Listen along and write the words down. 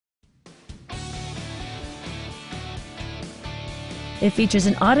It features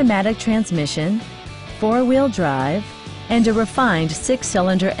an automatic transmission, four-wheel drive, and a refined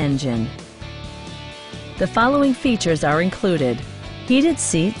 6-cylinder engine. The following features are included: heated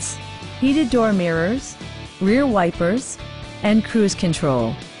seats, heated door mirrors, rear wipers, and cruise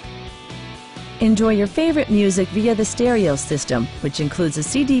control. Enjoy your favorite music via the stereo system, which includes a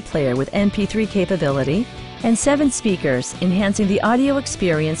CD player with MP3 capability and 7 speakers, enhancing the audio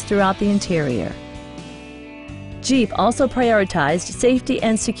experience throughout the interior. Jeep also prioritized safety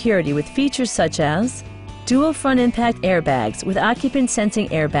and security with features such as dual front impact airbags with occupant sensing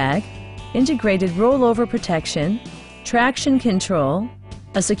airbag, integrated rollover protection, traction control,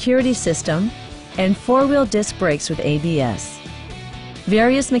 a security system, and 4-wheel disc brakes with ABS.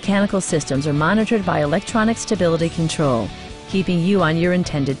 Various mechanical systems are monitored by electronic stability control, keeping you on your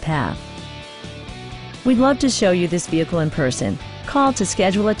intended path. We'd love to show you this vehicle in person. Call to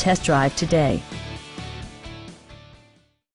schedule a test drive today.